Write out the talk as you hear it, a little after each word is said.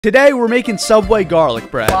Today we're making Subway garlic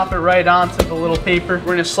bread. Plop it right onto the little paper.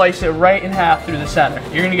 We're gonna slice it right in half through the center.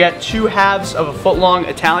 You're gonna get 2 halves of a foot-long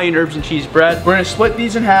Italian herbs and cheese bread. We're gonna split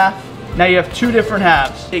these in half. Now you have 2 different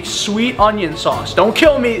halves. Take sweet onion sauce. Don't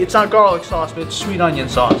kill me, it's not garlic sauce, but it's sweet onion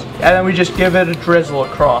sauce. And then we just give it a drizzle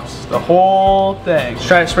across the whole thing. Just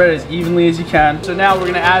try to spread it as evenly as you can. So now we're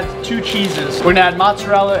gonna add 2 cheeses. We're gonna add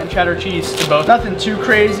mozzarella and cheddar cheese to both. Nothing too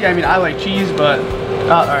crazy. I mean, I like cheese, but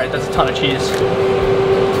all right, that's a ton of cheese.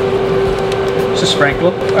 Just a sprinkle.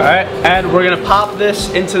 All right, and we're gonna pop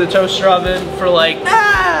this into the toaster oven for like,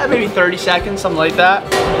 maybe 30 seconds, something like that.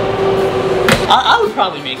 I would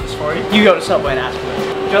probably make this for you. You go to Subway and ask for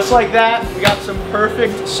it. Just like that, we got some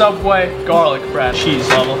perfect Subway garlic bread. Cheese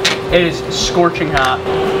level. It is scorching hot.